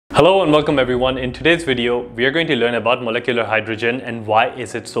Hello and welcome everyone. In today's video, we are going to learn about molecular hydrogen and why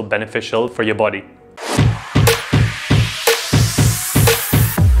is it so beneficial for your body.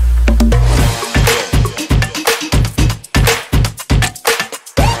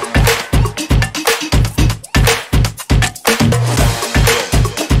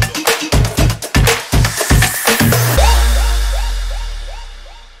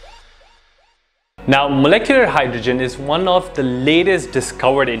 Now, molecular hydrogen is one of the latest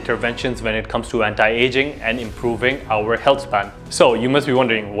discovered interventions when it comes to anti-aging and improving our health span. So you must be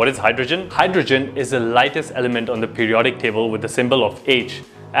wondering, what is hydrogen? Hydrogen is the lightest element on the periodic table with the symbol of H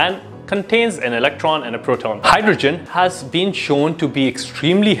and contains an electron and a proton. Hydrogen has been shown to be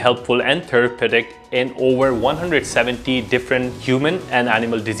extremely helpful and therapeutic in over 170 different human and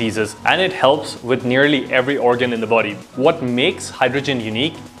animal diseases, and it helps with nearly every organ in the body. What makes hydrogen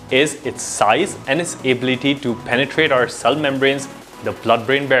unique is its size and its ability to penetrate our cell membranes, the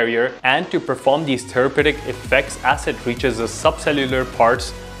blood-brain barrier, and to perform these therapeutic effects as it reaches the subcellular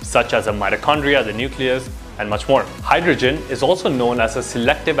parts such as the mitochondria, the nucleus, and much more. Hydrogen is also known as a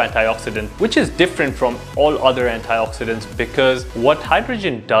selective antioxidant, which is different from all other antioxidants because what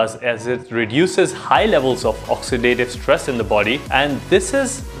hydrogen does is it reduces high levels of oxidative stress in the body, and this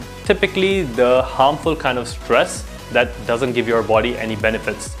is typically the harmful kind of stress that doesn't give your body any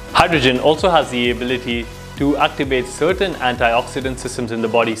benefits. Hydrogen also has the ability to activate certain antioxidant systems in the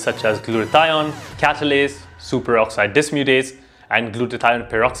body such as glutathione, catalase, superoxide dismutase, and glutathione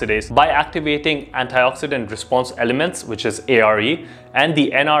peroxidase by activating antioxidant response elements, which is ARE, and the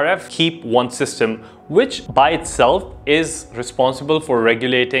NRF keep one system, which by itself is responsible for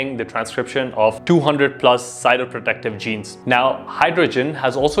regulating the transcription of 200 plus cytoprotective genes. Now, hydrogen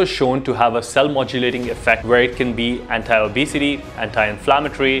has also shown to have a cell modulating effect where it can be anti-obesity,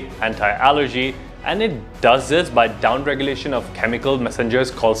 anti-inflammatory, anti-allergy, and it does this by downregulation of chemical messengers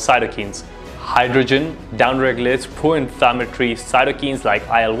called cytokines. Hydrogen downregulates pro-inflammatory cytokines like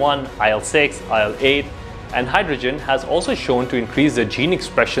IL-1, IL-6, IL-8, and hydrogen has also shown to increase the gene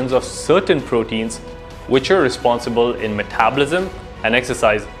expressions of certain proteins which are responsible in metabolism and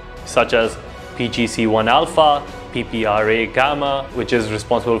exercise, such as PGC1 alpha, PPRA gamma, which is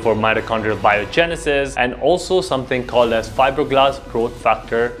responsible for mitochondrial biogenesis, and also something called as fibroblast growth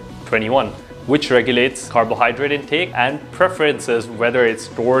factor 21. Which regulates carbohydrate intake and preferences whether it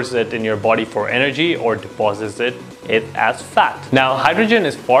stores it in your body for energy or deposits it as fat. Now, hydrogen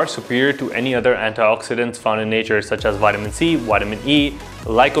is far superior to any other antioxidants found in nature such as vitamin C, vitamin E,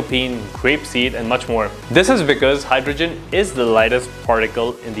 lycopene, grapeseed, and much more. This is because hydrogen is the lightest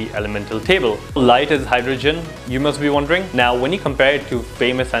particle in the elemental table. Light is hydrogen, you must be wondering. Now, when you compare it to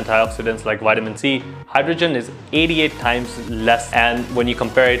famous antioxidants like vitamin C, hydrogen is 88 times less, and when you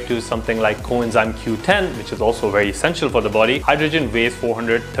compare it to something like coenzyme Q10, which is also very essential for the body, hydrogen weighs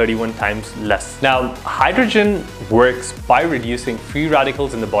 431 times less. Now, hydrogen works by reducing free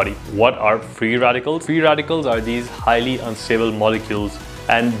radicals in the body. What are free radicals? Free radicals are these highly unstable molecules,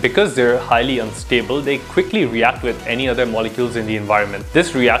 and because they're highly unstable, they quickly react with any other molecules in the environment.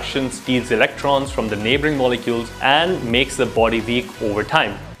 This reaction steals electrons from the neighboring molecules and makes the body weak over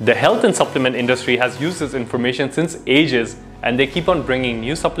time. The health and supplement industry has used this information since ages, and they keep on bringing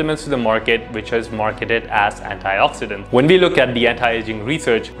new supplements to the market which is marketed as antioxidants. When we look at the anti-aging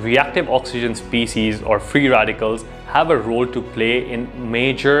research, reactive oxygen species or free radicals have a role to play in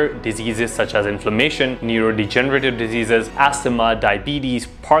major diseases such as inflammation, neurodegenerative diseases, asthma, diabetes,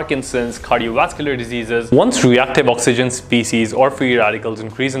 Parkinson's, cardiovascular diseases. Once reactive oxygen species or free radicals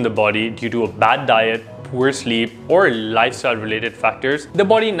increase in the body due to a bad diet, poor sleep, or lifestyle related factors, the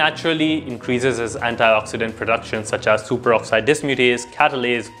body naturally increases its antioxidant production such as superoxide dismutase,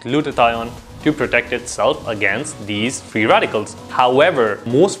 catalase, glutathione to protect itself against these free radicals. However,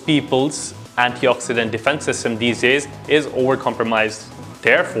 most people's antioxidant defense system these days is overcompromised.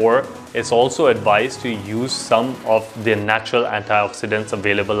 Therefore, it's also advised to use some of the natural antioxidants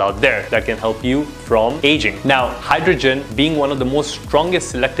available out there that can help you from aging. Now, hydrogen, being one of the most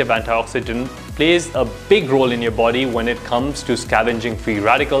strongest selective antioxidant, plays a big role in your body when it comes to scavenging free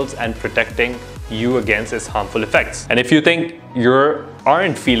radicals and protecting you against its harmful effects. And if you think you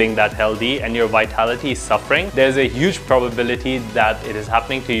aren't feeling that healthy and your vitality is suffering, there's a huge probability that it is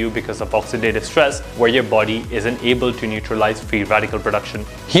happening to you because of oxidative stress where your body isn't able to neutralize free radical production.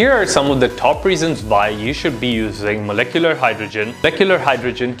 Here are some of the top reasons why you should be using molecular hydrogen. Molecular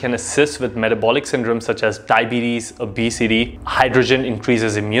hydrogen can assist with metabolic syndromes such as diabetes, obesity. Hydrogen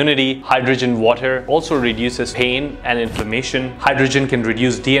increases immunity. Hydrogen water also reduces pain and inflammation. Hydrogen can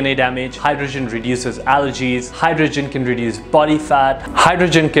reduce DNA damage. Hydrogen reduces allergies. Hydrogen can reduce body body fat.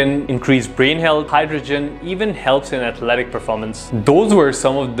 Hydrogen can increase brain health. Hydrogen even helps in athletic performance. Those were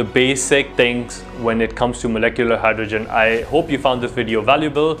some of the basic things when it comes to molecular hydrogen. I hope you found this video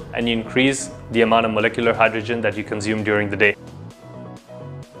valuable and you increase the amount of molecular hydrogen that you consume during the day.